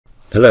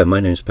Hello, my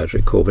name is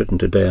Patrick Corbett, and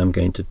today I'm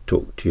going to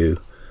talk to you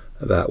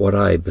about what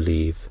I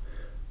believe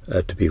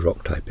to be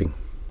rock typing.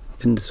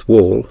 In this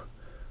wall,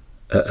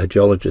 a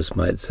geologist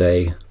might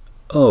say,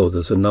 oh,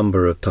 there's a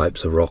number of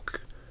types of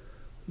rock.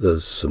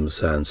 There's some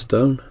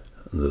sandstone,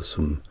 and there's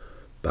some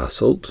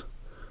basalt,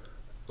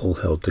 all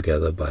held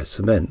together by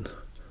cement.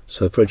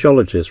 So for a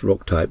geologist,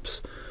 rock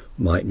types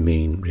might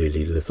mean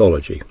really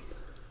lithology.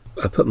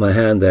 I put my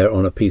hand there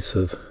on a piece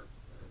of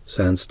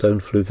sandstone,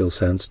 fluvial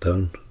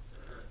sandstone.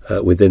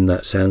 Within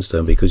that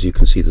sandstone, because you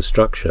can see the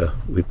structure,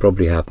 we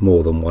probably have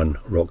more than one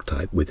rock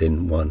type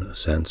within one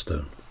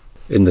sandstone.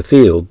 In the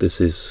field,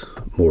 this is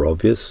more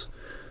obvious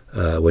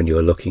when you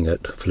are looking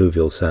at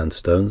fluvial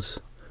sandstones.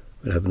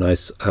 We have a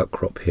nice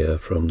outcrop here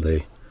from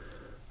the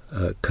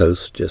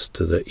coast just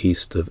to the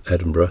east of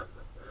Edinburgh,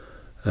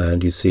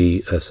 and you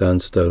see a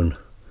sandstone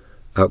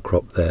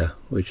outcrop there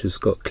which has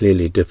got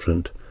clearly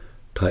different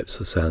types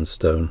of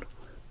sandstone,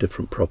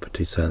 different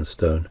property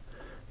sandstone.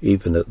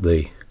 Even at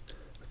the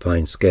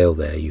fine scale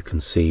there you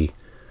can see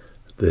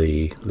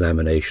the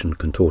lamination,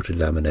 contorted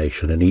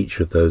lamination, and each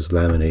of those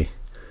laminae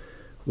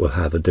will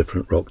have a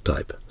different rock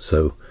type.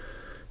 So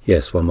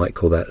yes, one might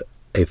call that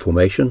a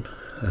formation,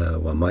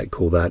 one might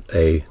call that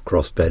a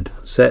crossbed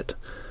set,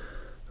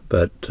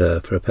 but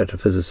for a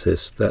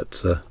petrophysicist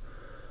that's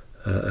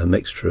a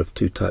mixture of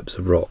two types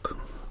of rock,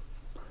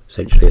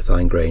 essentially a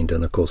fine-grained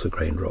and a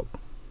coarser-grained rock.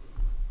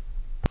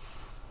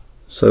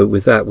 So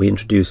with that we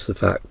introduce the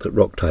fact that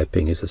rock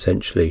typing is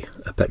essentially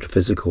a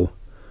petrophysical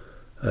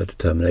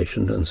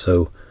determination, and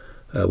so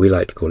we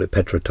like to call it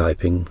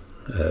petrotyping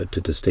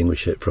to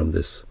distinguish it from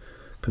this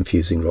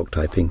confusing rock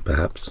typing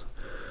perhaps,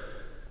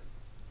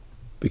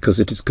 because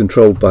it is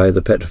controlled by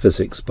the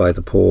petrophysics, by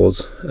the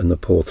pores and the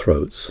pore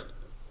throats,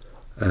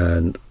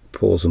 and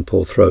pores and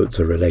pore throats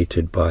are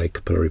related by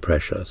capillary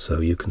pressure. So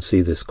you can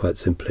see this quite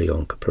simply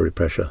on capillary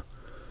pressure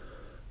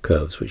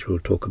curves, which we'll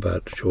talk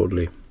about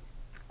shortly.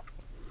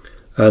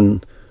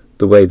 And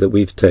the way that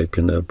we've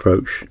taken an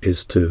approach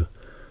is to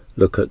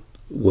look at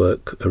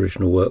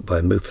original work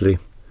by Muffley,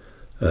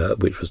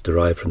 which was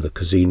derived from the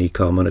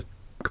Cassini-Carmona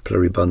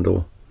capillary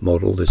bundle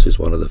model. This is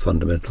one of the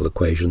fundamental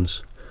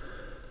equations.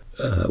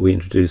 We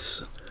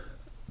introduce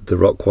the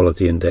rock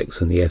quality index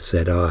and the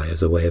FZI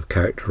as a way of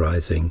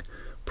characterizing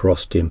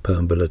porosity and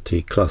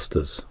permeability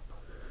clusters.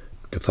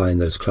 Define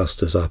those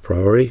clusters a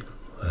priori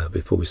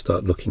before we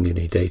start looking at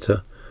any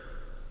data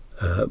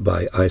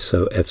by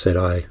ISO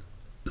FZI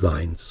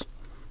lines,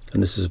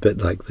 and this is a bit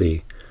like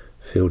the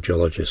field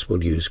geologist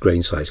will use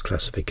grain size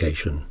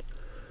classification.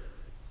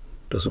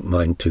 Doesn't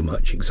mind too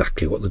much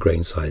exactly what the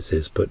grain size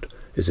is, but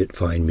is it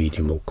fine,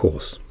 medium or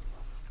coarse?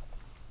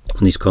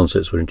 And these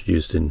concepts were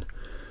introduced in,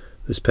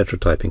 this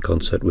petrotyping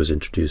concept was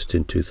introduced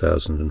in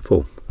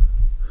 2004.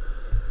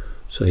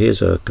 So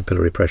here's a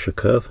capillary pressure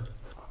curve.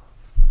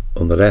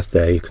 On the left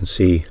there you can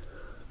see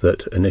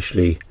that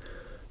initially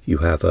you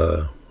have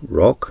a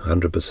rock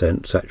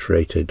 100%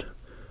 saturated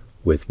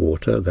with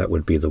water. That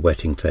would be the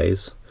wetting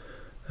phase,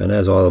 and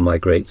as oil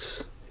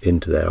migrates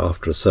into there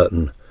after a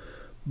certain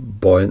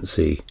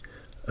buoyancy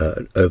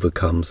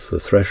overcomes the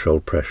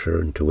threshold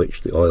pressure into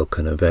which the oil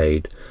can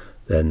evade,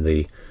 then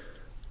the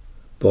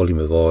volume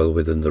of oil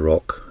within the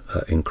rock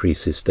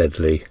increases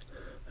steadily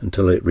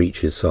until it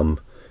reaches some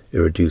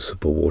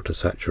irreducible water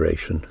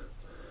saturation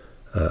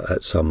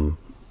at some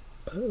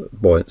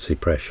buoyancy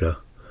pressure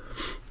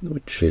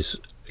which is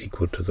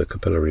equal to the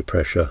capillary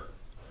pressure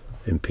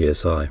in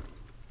psi.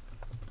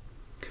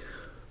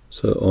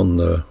 So on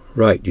the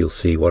right you'll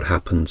see what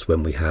happens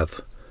when we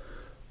have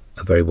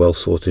a very well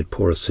sorted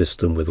porous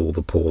system with all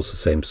the pores the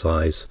same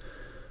size,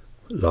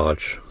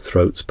 large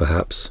throats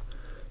perhaps,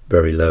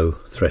 very low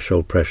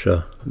threshold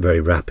pressure, very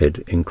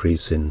rapid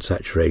increase in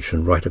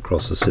saturation right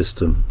across the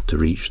system to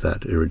reach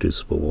that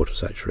irreducible water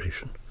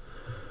saturation.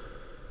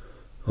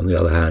 On the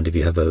other hand, if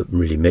you have a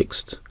really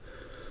mixed,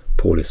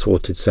 poorly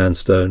sorted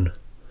sandstone,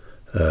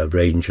 a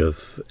range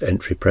of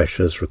entry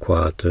pressures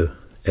required to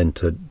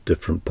enter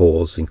different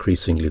pores,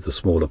 increasingly the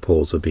smaller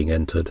pores are being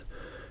entered,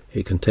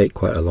 it can take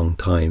quite a long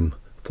time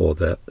for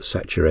the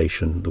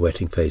saturation, the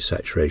wetting phase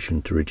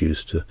saturation, to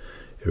reduce to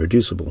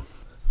irreducible.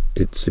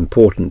 It's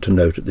important to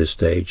note at this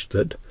stage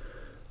that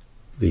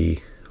the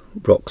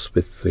rocks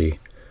with the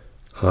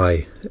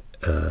high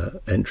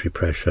entry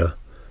pressure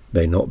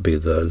may not be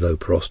the low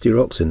porosity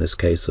rocks. In this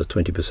case a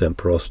 20%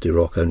 porosity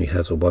rock only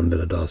has a 1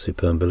 millidarcy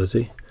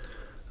permeability.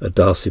 A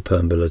darcy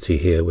permeability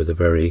here with a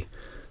very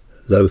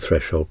low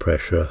threshold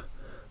pressure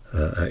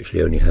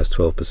actually only has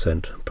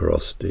 12%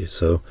 porosity.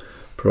 So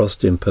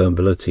porosity and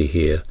permeability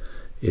here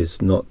is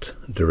not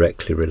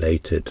directly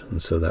related,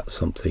 and so that's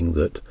something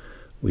that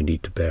we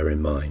need to bear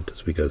in mind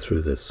as we go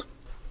through this.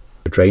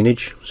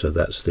 Drainage, so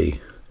that's the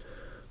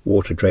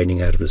water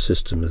draining out of the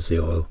system as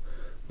the oil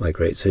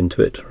migrates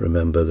into it.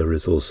 Remember, there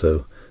is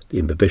also the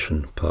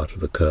imbibition part of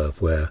the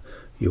curve where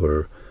you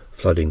are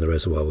flooding the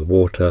reservoir with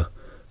water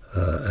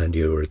and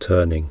you're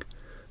returning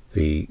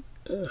the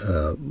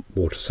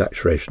water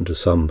saturation to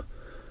some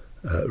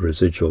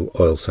residual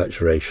oil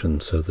saturation,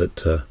 so that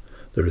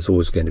there is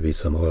always going to be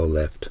some oil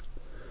left.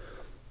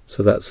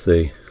 So that's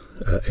the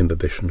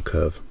imbibition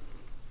curve.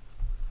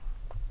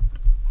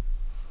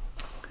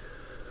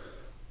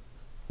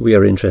 We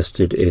are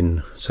interested in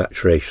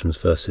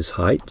saturations versus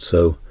height,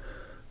 so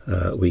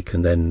we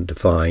can then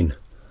define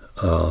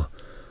our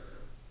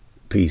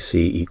PC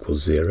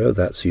equals 0.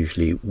 That's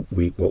usually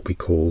what we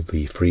call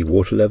the free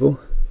water level.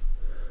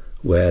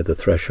 Where the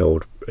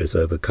threshold is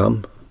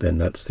overcome, then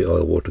that's the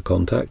oil-water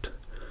contact.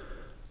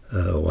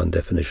 One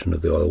definition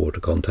of the oil-water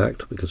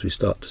contact, because we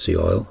start to see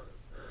oil.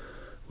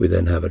 We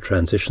then have a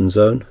transition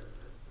zone,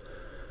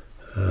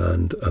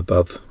 and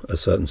above a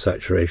certain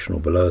saturation or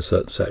below a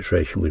certain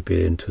saturation we'd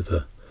be into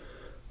the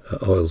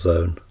oil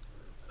zone,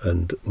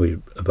 and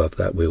above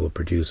that we will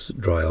produce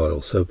dry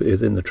oil. So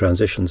within the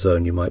transition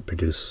zone you might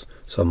produce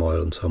some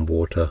oil and some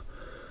water.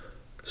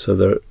 So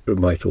there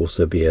might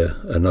also be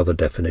another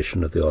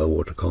definition of the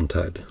oil-water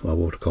contact.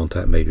 Oil-water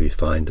contact may be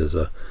defined as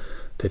a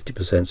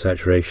 50%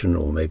 saturation,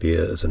 or maybe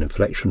as an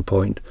inflection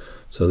point.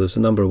 So there's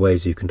a number of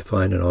ways you can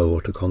define an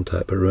oil-water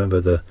contact, but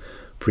remember the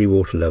free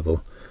water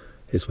level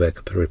is where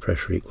capillary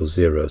pressure equals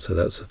 0, so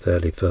that's a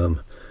fairly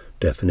firm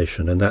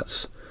definition, and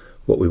that's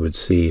what we would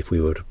see if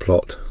we were to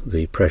plot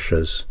the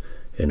pressures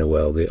in a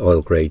well, the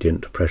oil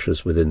gradient,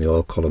 pressures within the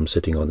oil column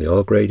sitting on the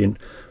oil gradient,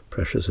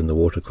 pressures in the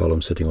water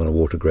column sitting on a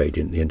water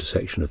gradient. The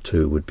intersection of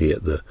two would be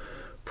at the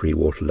free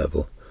water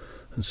level.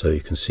 And so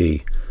you can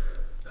see,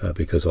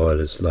 because oil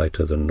is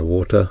lighter than the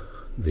water,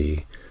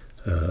 the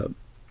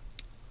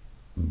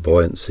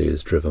buoyancy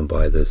is driven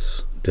by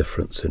this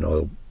difference in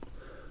oil.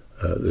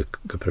 The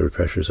capillary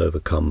pressure is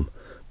overcome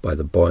by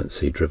the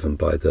buoyancy driven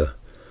by the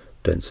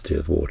density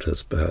of water,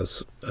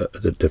 perhaps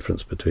the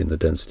difference between the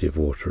density of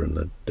water and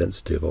the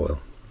density of oil.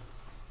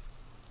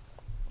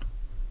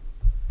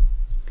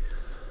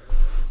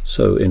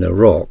 So in a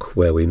rock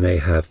where we may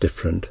have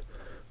different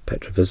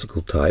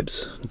petrophysical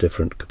types,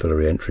 different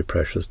capillary entry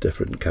pressures,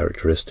 different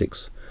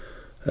characteristics,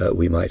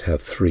 we might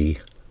have three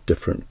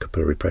different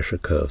capillary pressure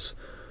curves: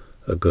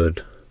 a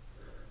good,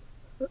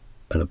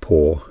 and a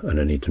poor, and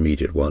an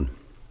intermediate one.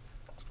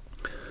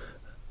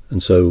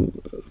 And so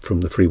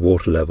from the free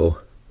water level,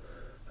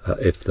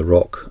 if the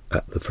rock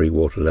at the free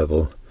water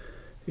level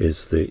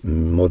is the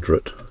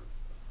moderate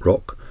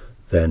rock,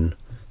 then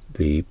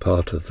the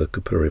part of the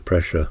capillary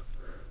pressure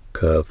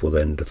curve will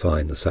then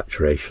define the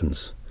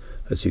saturations.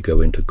 As you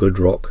go into good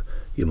rock,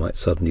 you might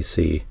suddenly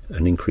see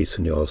an increase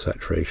in the oil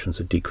saturations,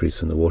 a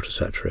decrease in the water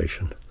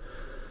saturation.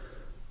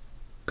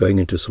 Going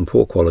into some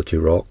poor quality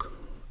rock,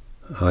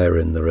 higher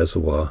in the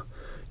reservoir,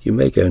 you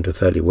may go into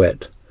fairly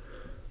wet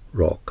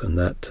rock, and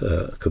that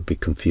could be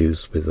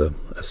confused with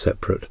a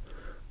separate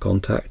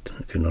contact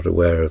if you're not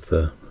aware of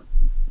the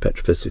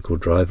petrophysical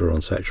driver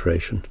on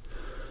saturation.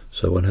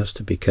 So one has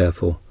to be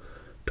careful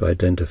to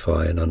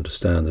identify and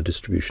understand the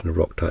distribution of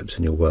rock types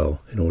in your well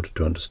in order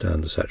to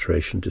understand the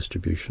saturation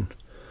distribution.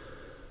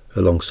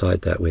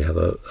 Alongside that we have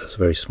a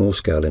very small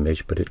scale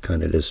image, but it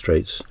kind of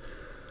illustrates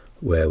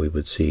where we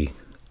would see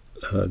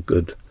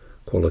good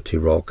quality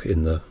rock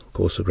in the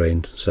coarser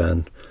grained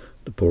sand,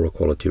 the poorer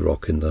quality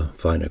rock in the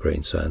finer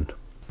grained sand.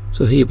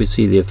 So here we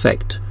see the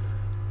effect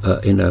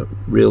in a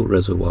real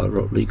reservoir,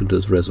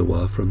 Rotliegler's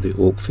reservoir from the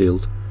Ork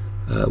field,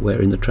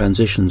 where in the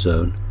transition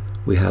zone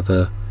we have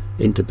a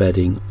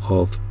interbedding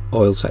of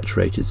oil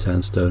saturated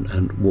sandstone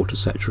and water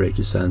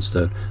saturated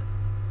sandstone.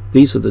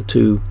 These are the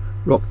two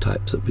rock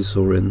types that we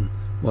saw in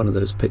one of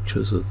those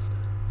pictures of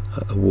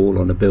a wall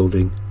on a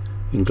building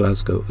in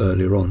Glasgow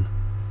earlier on.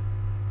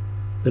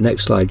 The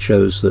next slide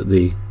shows that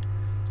the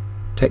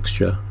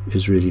texture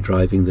is really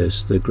driving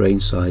this, the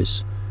grain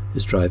size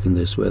is driving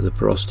this, where the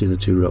porosity in the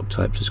two rock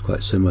types is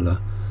quite similar,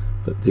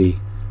 but the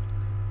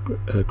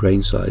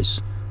grain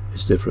size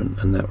is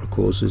different, and that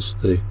causes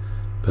the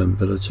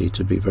permeability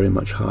to be very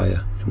much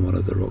higher in one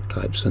of the rock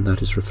types, and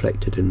that is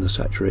reflected in the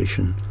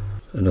saturation.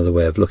 Another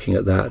way of looking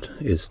at that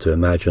is to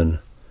imagine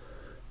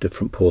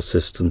different pore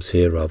systems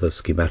here rather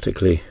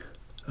schematically,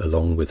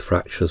 along with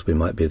fractures. We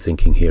might be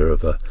thinking here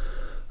of a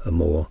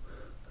more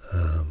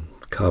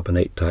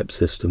carbonate type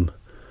system.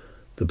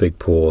 The big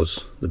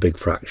pores, the big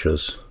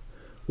fractures,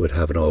 would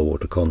have an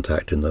oil-water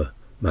contact in the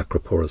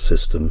macroporous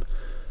system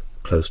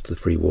close to the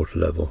free water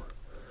level.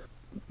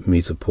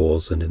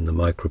 Mesopores, and in the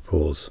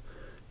micropores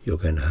you're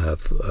going to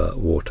have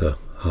water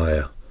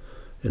higher.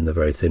 In the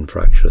very thin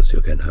fractures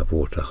you're going to have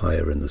water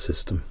higher in the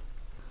system.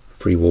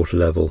 Free water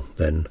level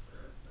then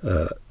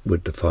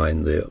would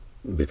define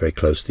be very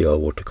close to the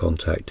oil-water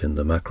contact in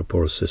the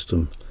macroporous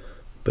system,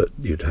 but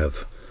you'd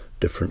have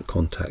different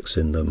contacts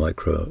in the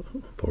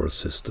microporous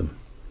system.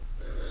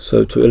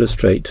 So to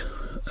illustrate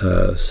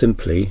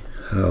simply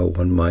how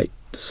one might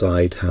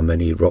decide how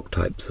many rock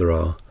types there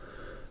are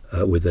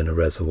within a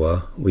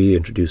reservoir, we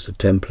introduced a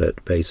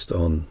template based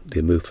on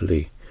the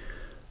Amufeli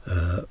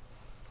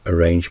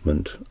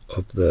arrangement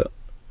of the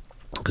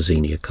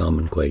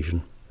Cassini-Kármán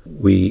equation.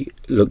 We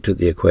looked at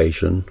the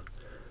equation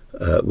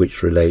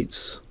which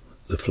relates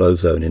the flow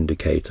zone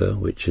indicator,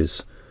 which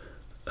is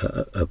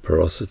a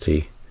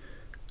porosity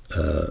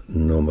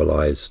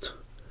normalized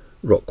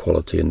rock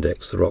quality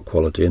index. The rock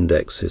quality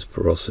index is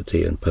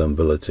porosity and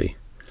permeability.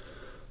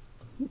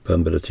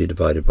 permeability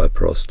divided by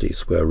porosity,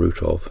 square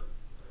root of,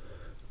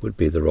 would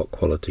be the rock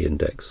quality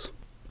index.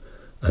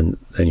 And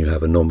then you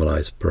have a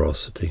normalized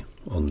porosity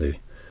on the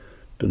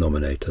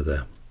denominator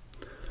there.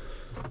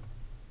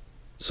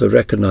 So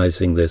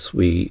recognizing this,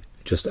 we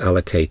just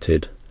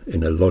allocated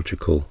in a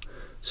logical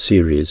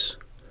series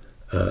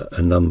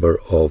a number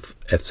of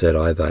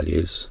FZI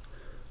values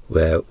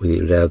where we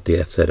allowed the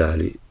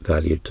FZI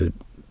value to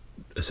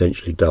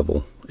essentially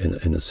double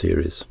in a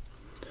series.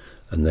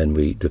 And then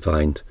we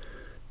defined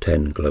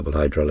 10 global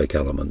hydraulic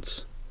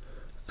elements.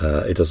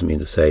 It doesn't mean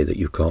to say that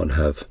you can't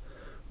have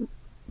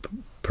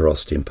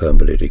porosity and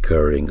permeability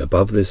occurring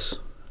above this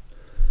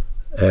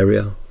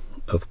area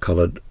of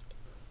coloured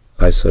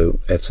ISO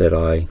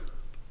FZI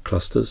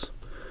clusters,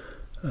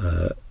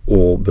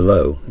 or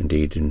below.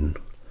 Indeed, in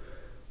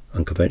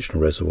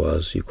unconventional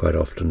reservoirs you quite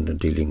often are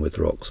dealing with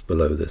rocks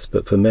below this,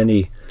 but for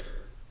many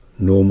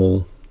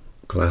normal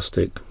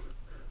classic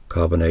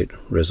carbonate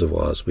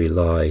reservoirs we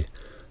lie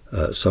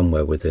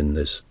somewhere within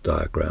this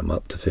diagram,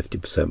 up to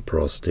 50%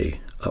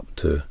 porosity, up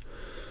to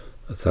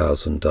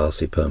 1000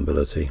 Darcy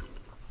permeability.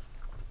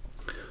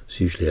 It's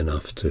usually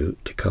enough to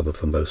cover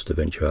for most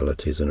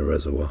eventualities in a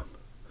reservoir.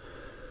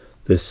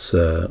 This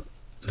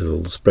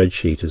little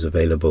spreadsheet is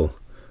available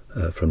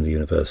from the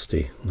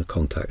university, and the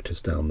contact is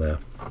down there.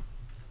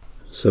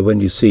 So when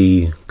you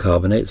see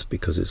carbonates,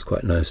 because it's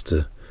quite nice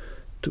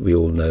we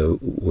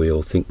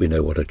all think we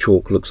know what a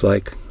chalk looks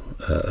like,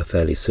 a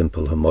fairly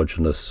simple,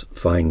 homogeneous,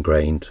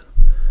 fine-grained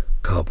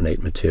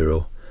carbonate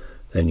material,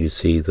 then you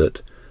see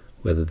that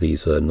whether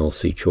these are North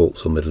Sea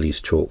chalks or Middle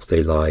East chalks,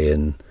 they lie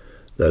in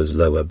those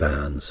lower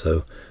bands.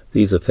 So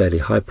these are fairly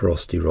high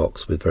porosity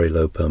rocks with very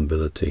low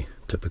permeability,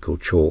 typical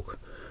chalk,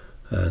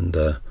 and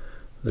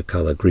the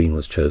colour green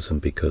was chosen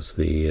because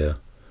the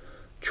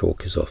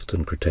chalk is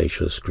often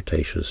Cretaceous.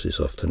 Cretaceous is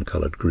often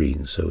coloured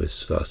green, so we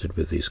started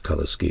with this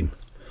colour scheme.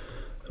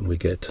 And we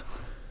get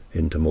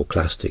into more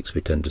clastics,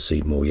 we tend to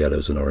see more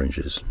yellows and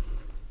oranges.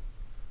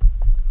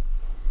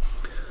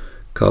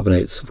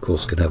 Carbonates, of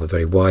course, can have a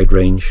very wide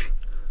range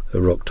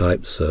of rock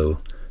types,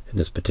 so in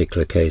this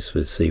particular case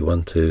we'll see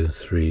 1, 2,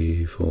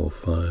 3, 4,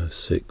 5,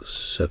 6,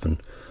 7.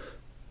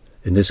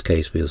 In this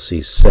case we'll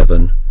see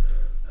 7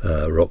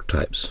 rock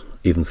types.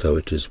 Even though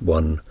it is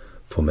one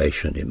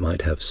formation, it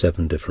might have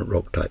 7 different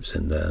rock types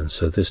in there, and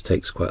so this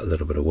takes quite a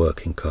little bit of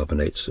work in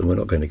carbonates, and we're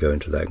not going to go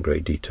into that in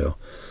great detail,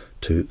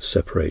 to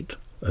separate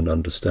and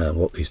understand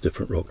what these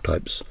different rock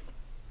types,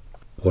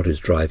 what is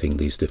driving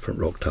these different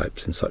rock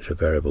types in such a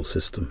variable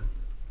system.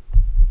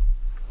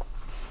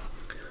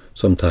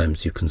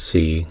 Sometimes you can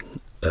see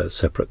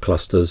separate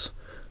clusters.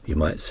 You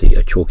might see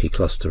a chalky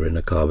cluster in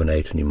a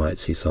carbonate, and you might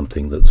see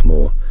something that's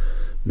more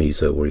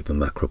meso or even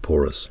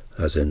macroporous,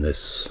 as in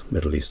this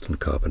Middle Eastern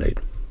carbonate.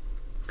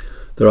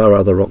 There are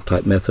other rock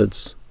type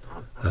methods.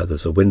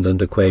 There's a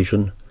Windland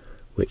equation,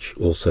 which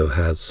also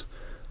has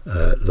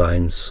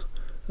lines.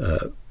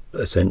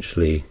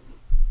 Essentially,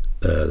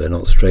 they're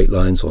not straight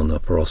lines on the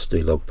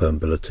porosity log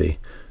permeability,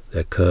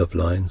 they're curved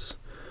lines.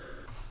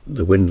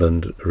 The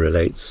Windland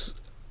relates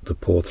the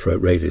pore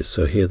throat radius,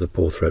 so here the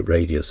pore throat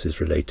radius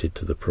is related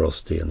to the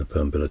porosity and the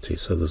permeability,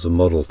 so there's a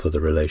model for the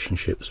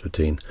relationships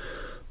between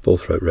pore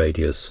throat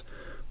radius,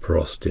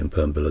 porosity and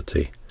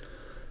permeability,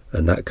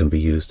 and that can be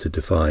used to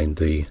define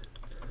the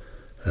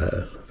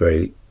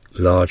very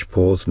large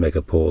pores,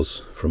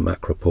 megapores, from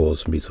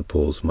macropores,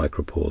 mesopores,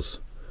 micropores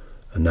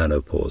and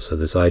nanopores. So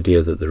this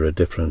idea that there are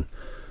different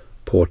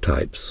pore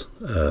types,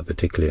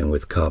 particularly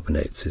with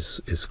carbonates,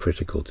 is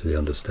critical to the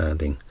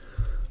understanding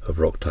of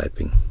rock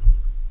typing.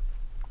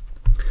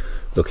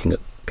 Looking at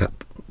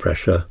cap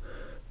pressure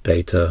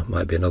data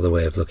might be another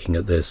way of looking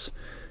at this.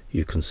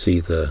 You can see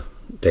the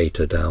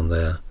data down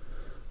there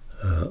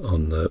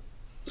on the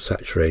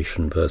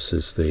saturation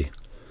versus the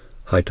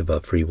height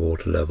above free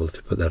water level. If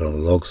you put that on a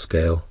log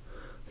scale,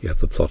 you have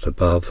the plot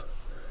above,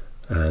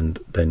 and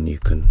then you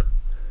can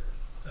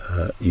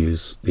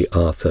use the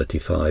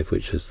R35,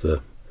 which is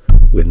the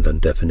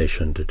Windland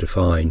definition, to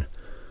define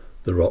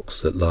the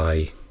rocks that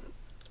lie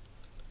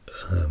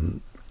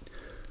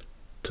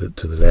to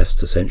the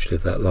left. Essentially,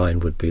 if that line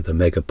would be the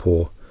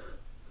megapore,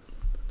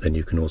 then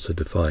you can also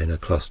define a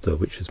cluster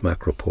which is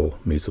macropore,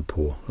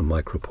 mesopore and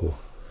micropore.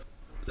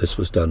 This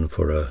was done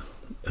for a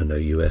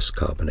US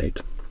carbonate.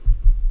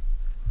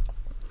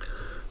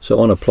 So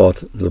on a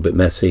plot, a little bit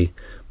messy,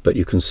 but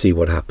you can see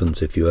what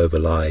happens if you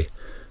overlay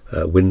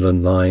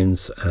Windland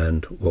lines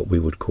and what we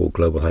would call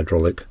global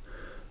hydraulic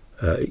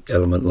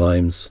element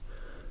lines.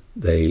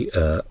 They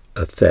are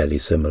fairly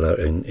similar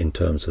in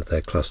terms of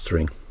their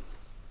clustering.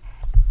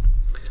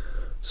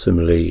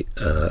 Similarly,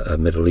 a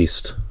Middle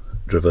East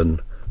driven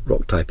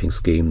rock typing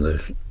scheme,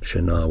 the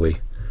Shenawi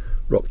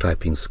rock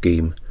typing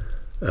scheme,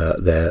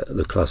 there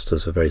the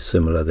clusters are very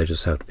similar, they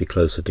just have to be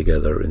closer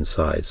together in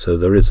size. So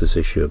there is this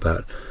issue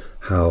about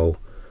how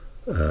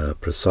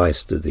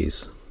precise do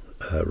these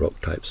rock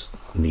types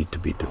need to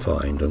be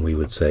defined, and we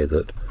would say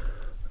that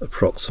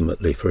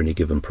approximately for any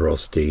given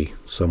porosity,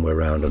 somewhere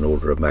around an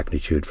order of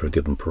magnitude for a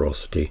given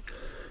porosity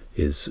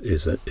is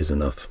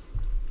enough.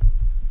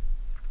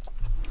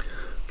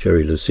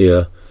 Jerry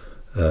Lucia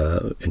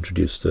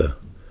introduced a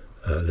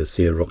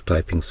Lucia rock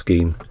typing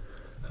scheme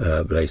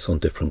based on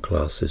different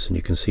classes, and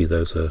you can see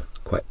those are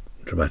quite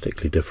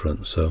dramatically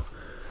different. So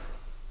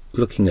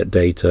looking at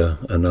data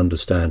and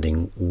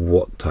understanding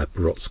what type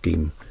of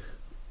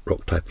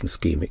rock typing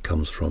scheme it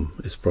comes from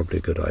is probably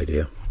a good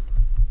idea.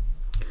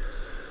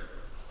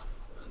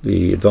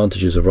 The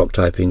advantages of rock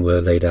typing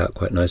were laid out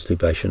quite nicely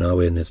by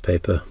Shinawi in his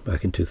paper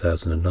back in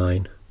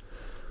 2009,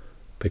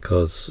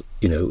 because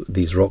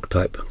these rock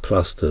type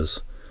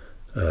clusters,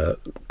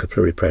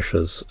 capillary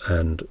pressures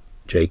and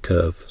J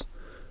curves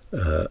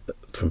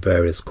from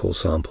various core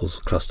samples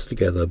clustered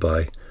together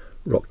by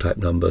rock type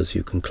numbers.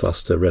 You can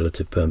cluster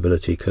relative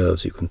permeability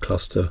curves, you can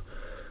cluster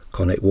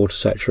connate water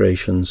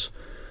saturations,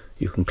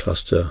 you can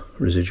cluster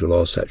residual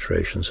oil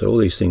saturation. So all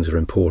these things are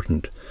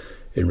important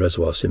in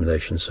reservoir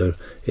simulation. So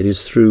it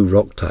is through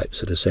rock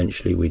types that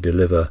essentially we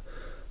deliver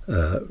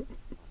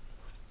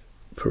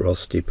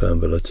porosity,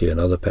 permeability and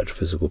other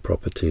petrophysical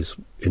properties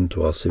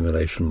into our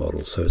simulation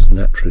model. So it's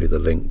naturally the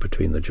link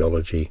between the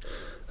geology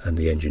and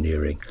the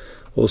engineering.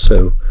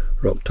 Also,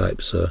 rock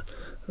types are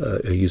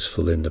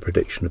useful in the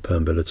prediction of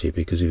permeability,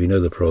 because if you know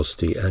the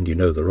porosity and you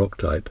know the rock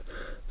type,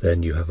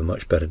 then you have a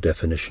much better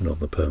definition of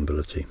the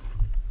permeability.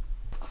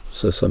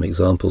 So some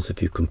examples,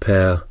 if you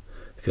compare,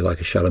 if you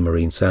like, a shallow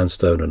marine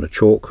sandstone and a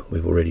chalk,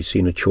 we've already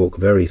seen a chalk,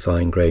 very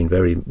fine grained,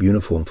 very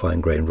uniform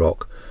fine grained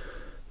rock,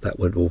 that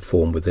would all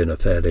form within a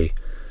fairly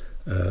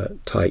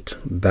tight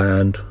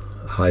band,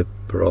 high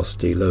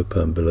porosity, low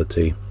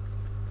permeability,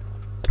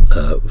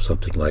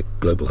 something like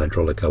global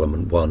hydraulic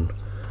element 1,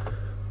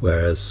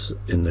 whereas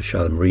in the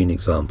shallow marine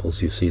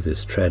examples you see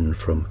this trend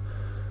from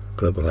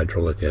global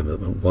hydraulic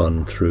element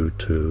 1 through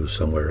to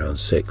somewhere around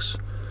 6,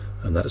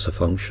 and that's a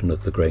function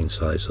of the grain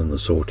size and the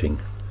sorting.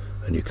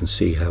 And you can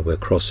see how we're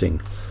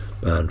crossing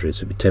boundaries.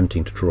 It'd be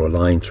tempting to draw a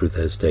line through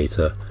those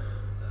data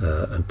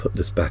and put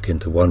this back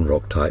into one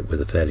rock type with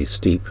a fairly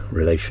steep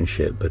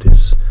relationship, but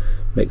it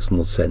makes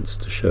more sense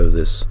to show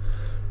this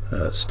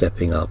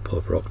stepping up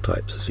of rock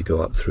types as you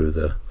go up through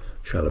the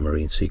shallow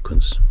marine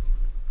sequence.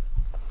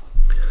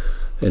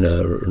 In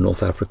a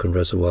North African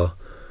reservoir,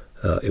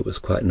 it was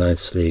quite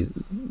nicely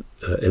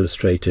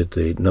illustrated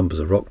the numbers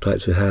of rock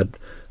types we had.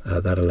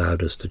 That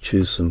allowed us to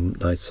choose some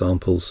nice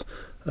samples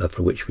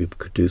for which we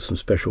could do some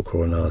special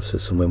core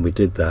analysis, and when we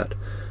did that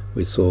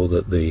we saw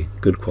that the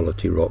good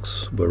quality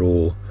rocks were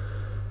all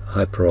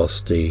high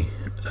porosity,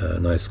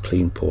 nice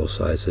clean pore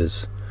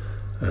sizes,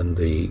 and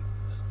the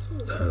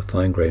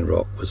fine grain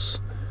rock was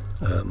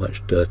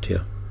much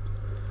dirtier,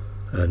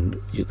 and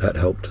that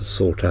helped to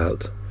sort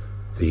out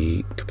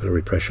the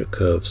capillary pressure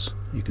curves.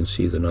 You can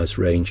see the nice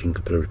range in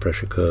capillary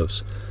pressure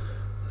curves,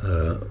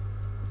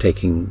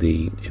 taking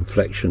the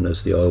inflection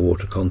as the oil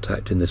water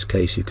contact. In this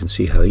case you can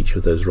see how each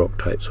of those rock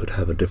types would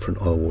have a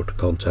different oil water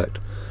contact,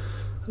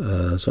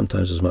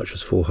 sometimes as much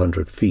as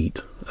 400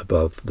 feet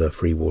above the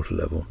free water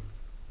level.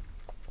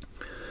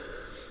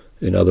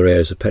 In other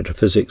areas of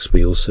petrophysics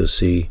we also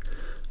see,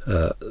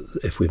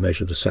 if we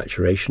measure the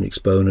saturation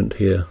exponent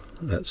here,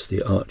 that's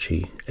the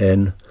Archie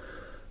N,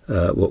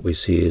 what we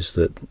see is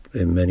that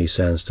in many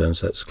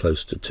sandstones that's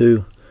close to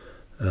 2.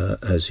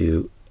 As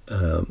you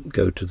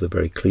go to the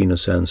very cleaner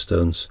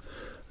sandstones,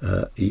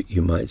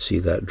 you might see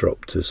that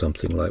drop to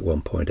something like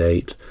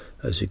 1.8.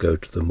 As you go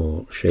to the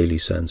more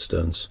shaly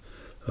sandstones,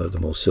 the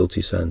more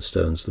silty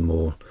sandstones, the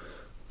more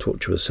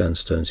tortuous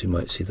sandstones, you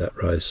might see that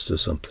rise to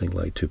something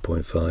like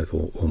 2.5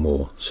 or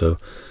more. So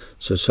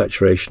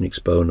saturation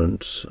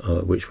exponents,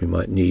 which we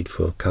might need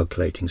for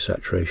calculating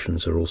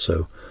saturations, are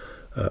also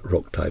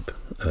rock type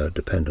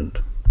dependent.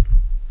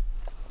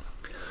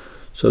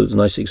 So it's a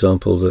nice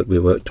example that we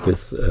worked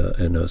with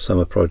in a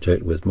summer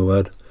project with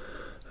Muad.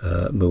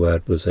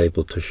 Muad was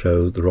able to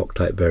show the rock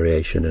type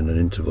variation in an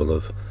interval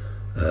of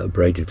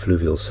braided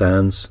fluvial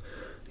sands.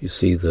 You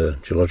see the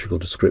geological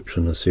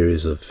description, a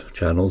series of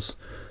channels.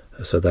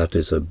 So that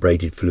is a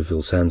braided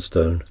fluvial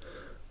sandstone,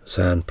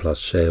 sand plus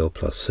shale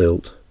plus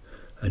silt,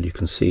 and you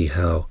can see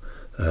how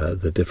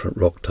the different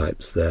rock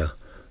types there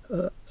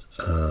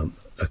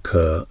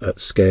occur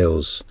at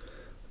scales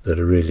that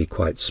are really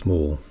quite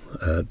small,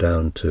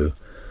 down to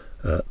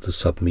the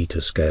sub-meter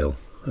scale,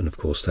 and of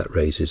course that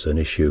raises an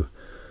issue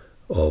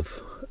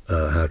of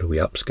how do we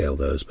upscale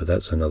those, but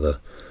that's another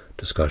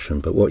discussion.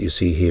 But what you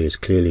see here is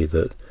clearly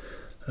that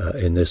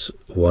in this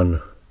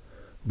one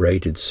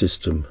braided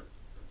system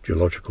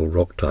geological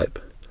rock type,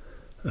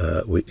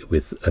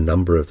 with a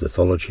number of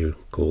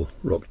lithological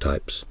rock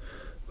types,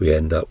 we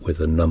end up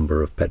with a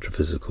number of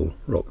petrophysical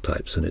rock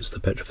types, and it's the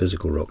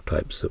petrophysical rock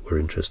types that we're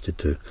interested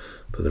to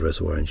for the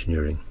reservoir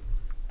engineering.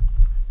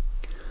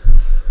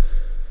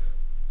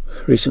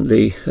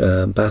 Recently,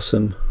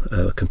 Bassam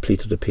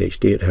completed a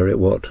PhD at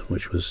Heriot-Watt,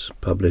 which was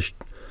published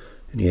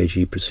in the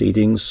AG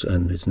Proceedings,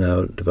 and is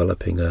now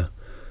developing a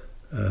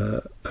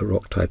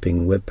rock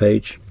typing web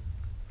page.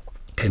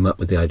 Came up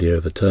with the idea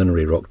of a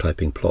ternary rock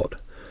typing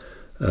plot,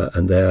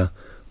 and there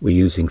we're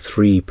using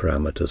 3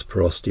 parameters: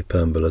 porosity,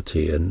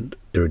 permeability and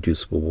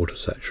irreducible water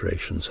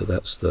saturation. So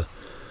that's the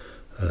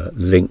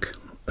link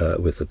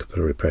with the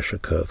capillary pressure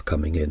curve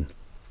coming in.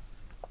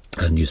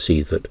 And you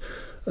see that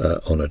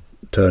on a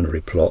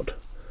ternary plot,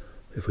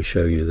 if we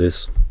show you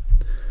this,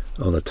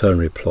 on a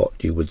ternary plot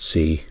you would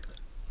see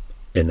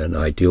in an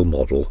ideal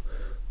model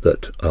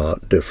that are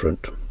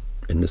different,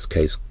 in this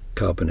case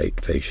carbonate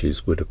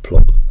facies would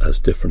plot as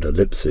different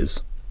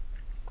ellipses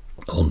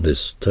on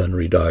this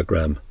ternary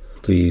diagram.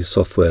 The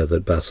software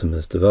that BASM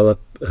has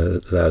developed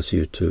allows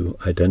you to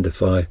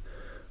identify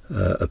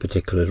a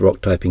particular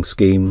rock typing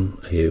scheme.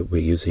 Here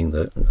we're using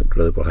the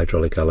global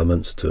hydraulic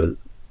elements to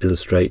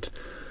illustrate,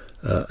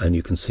 and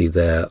you can see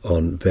there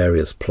on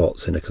various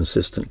plots in a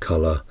consistent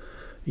color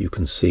you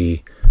can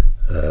see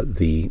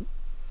the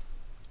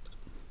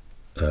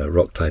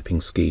rock typing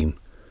scheme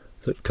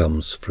that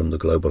comes from the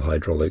global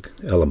hydraulic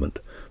element.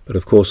 But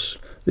of course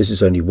this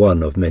is only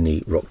one of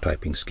many rock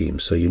typing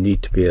schemes, so you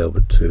need to be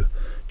able to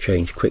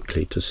change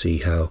quickly to see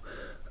how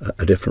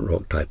a different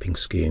rock typing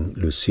scheme,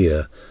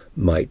 Lucia,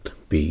 might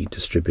be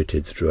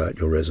distributed throughout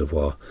your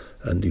reservoir,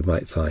 and you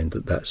might find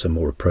that that's a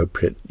more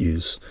appropriate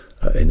use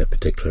in a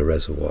particular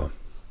reservoir.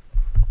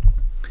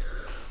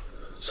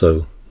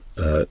 So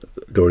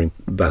during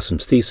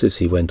BASM's thesis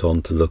he went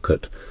on to look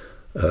at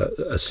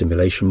a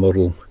simulation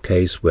model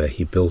case where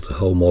he built a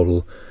whole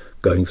model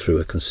going through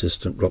a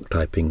consistent rock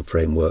typing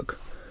framework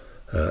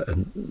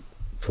and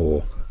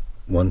for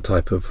one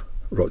type of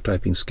rock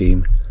typing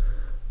scheme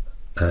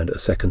and a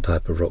second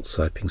type of rock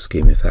typing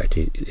scheme. In fact,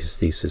 his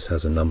thesis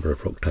has a number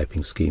of rock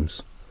typing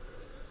schemes.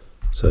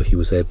 So he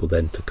was able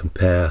then to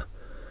compare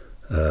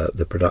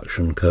the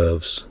production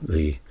curves,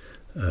 the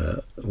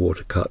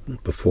water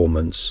cut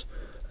performance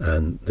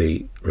and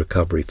the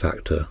recovery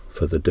factor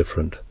for the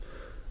different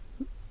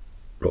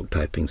rock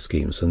typing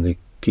schemes. And the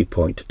key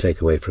point to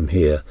take away from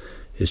here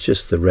is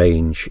just the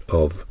range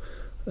of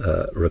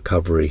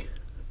recovery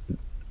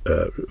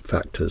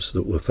factors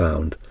that were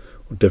found,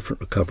 or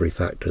different recovery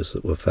factors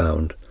that were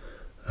found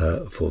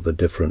for the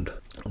different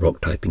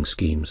rock typing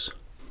schemes.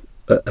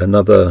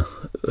 Another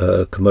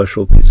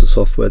commercial piece of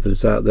software that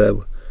is out there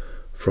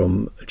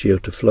from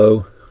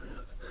Geo2Flow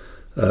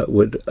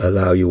would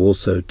allow you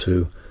also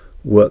to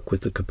work with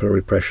the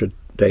capillary pressure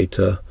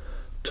data,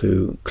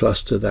 to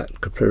cluster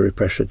that capillary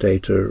pressure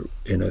data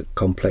in a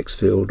complex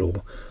field,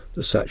 or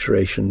the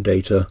saturation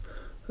data,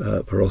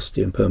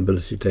 porosity and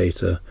permeability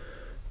data,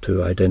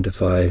 to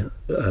identify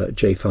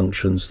J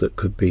functions that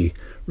could be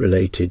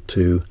related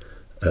to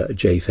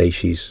J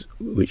facies,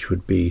 which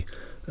would be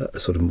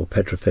sort of more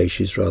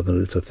petrofacies rather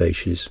than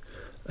lithofacies,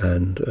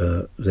 and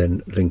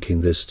then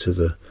linking this to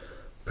the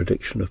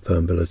prediction of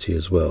permeability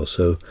as well.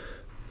 So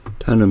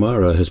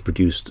Tanimura has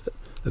produced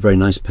a very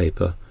nice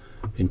paper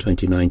in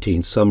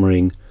 2019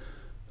 summarizing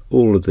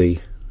all of the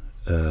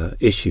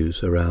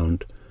issues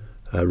around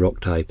rock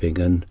typing,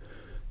 and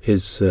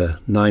his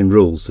 9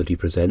 rules that he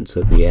presents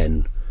at the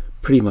end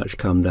pretty much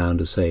come down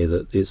to say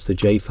that it's the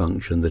J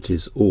function that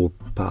is all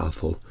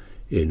powerful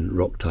in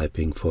rock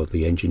typing for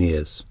the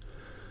engineers.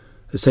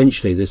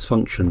 Essentially this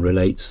function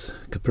relates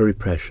capillary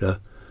pressure,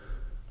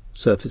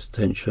 surface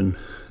tension,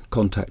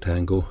 contact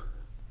angle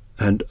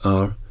and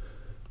our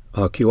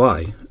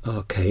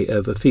RQI, K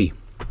over phi.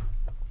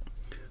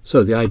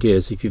 So the idea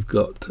is if you've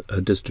got a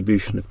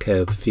distribution of K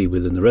over phi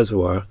within the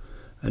reservoir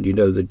and you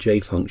know the J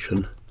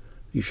function,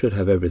 you should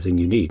have everything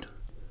you need.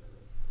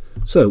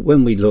 So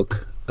when we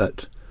look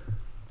at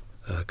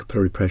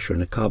capillary pressure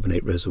in a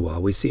carbonate reservoir,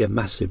 we see a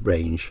massive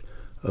range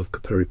of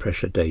capillary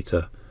pressure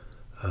data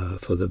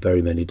for the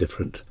very many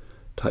different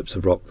types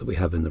of rock that we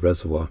have in the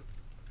reservoir.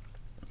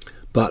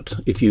 But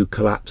if you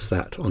collapse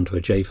that onto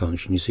a J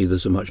function, you see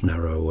there's a much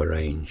narrower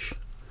range.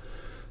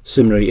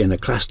 Similarly, in a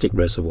clastic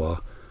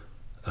reservoir,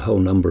 a whole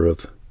number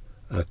of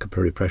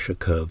capillary pressure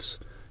curves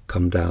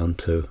come down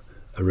to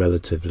a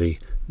relatively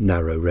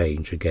narrow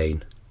range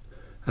again.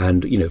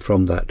 And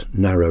from that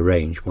narrow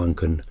range one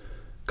can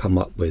come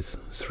up with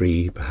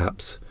 3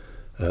 perhaps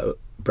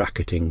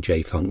bracketing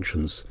J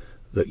functions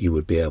that you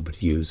would be able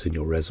to use in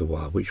your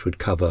reservoir, which would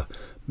cover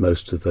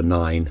most of the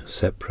 9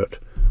 separate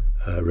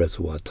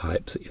reservoir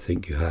types that you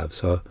think you have.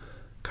 So I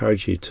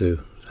encourage you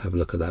to have a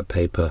look at that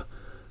paper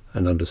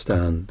and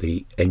understand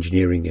the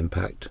engineering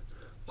impact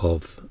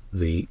of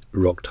the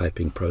rock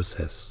typing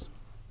process.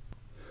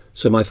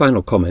 So my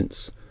final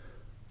comments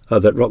are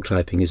that rock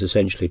typing is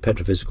essentially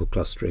petrophysical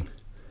clustering.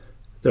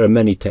 There are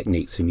many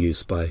techniques in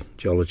use by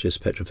geologists,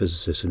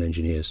 petrophysicists and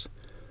engineers.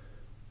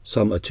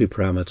 Some are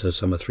 2-parameter,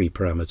 some are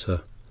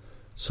 3-parameter,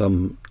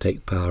 some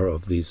take power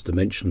of these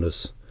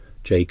dimensionless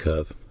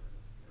J-curve.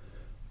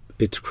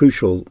 It's a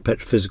crucial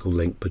petrophysical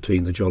link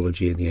between the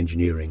geology and the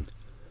engineering.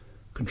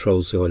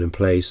 Controls the oil in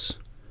place,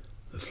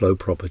 the flow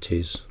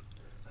properties,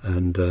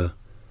 and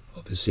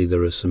obviously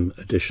there are some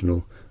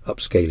additional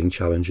upscaling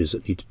challenges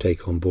that need to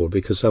take on board,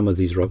 because some of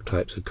these rock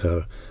types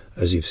occur,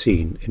 as you've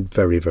seen, in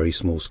very, very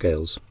small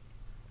scales.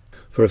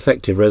 For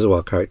effective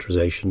reservoir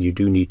characterization you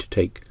do need to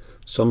take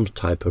some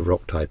type of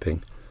rock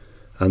typing,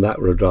 and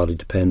that would rather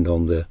depend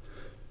on the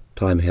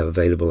time you have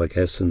available, I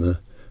guess, and the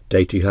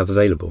data you have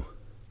available.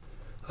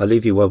 I'll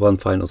leave you with one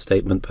final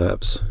statement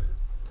perhaps.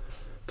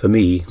 For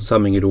me,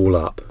 summing it all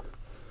up,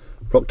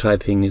 Rock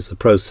typing is the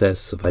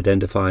process of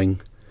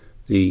identifying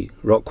the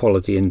rock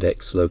quality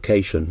index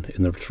location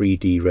in the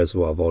 3D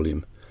reservoir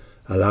volume,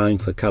 allowing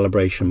for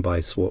calibration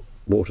by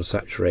water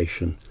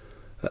saturation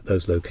at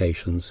those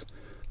locations,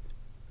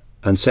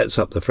 and sets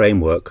up the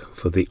framework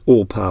for the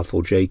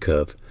all-powerful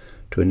J-curve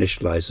to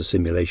initialize the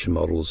simulation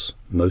models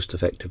most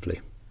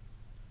effectively.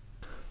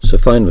 So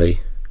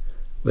finally,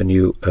 when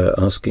you are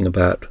asking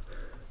about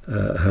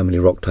how many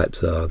rock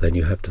types there are, then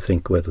you have to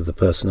think whether the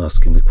person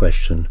asking the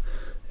question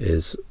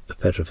is a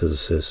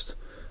petrophysicist,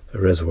 a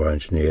reservoir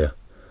engineer,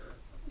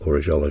 or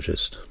a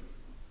geologist.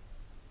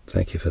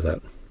 Thank you for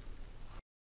that.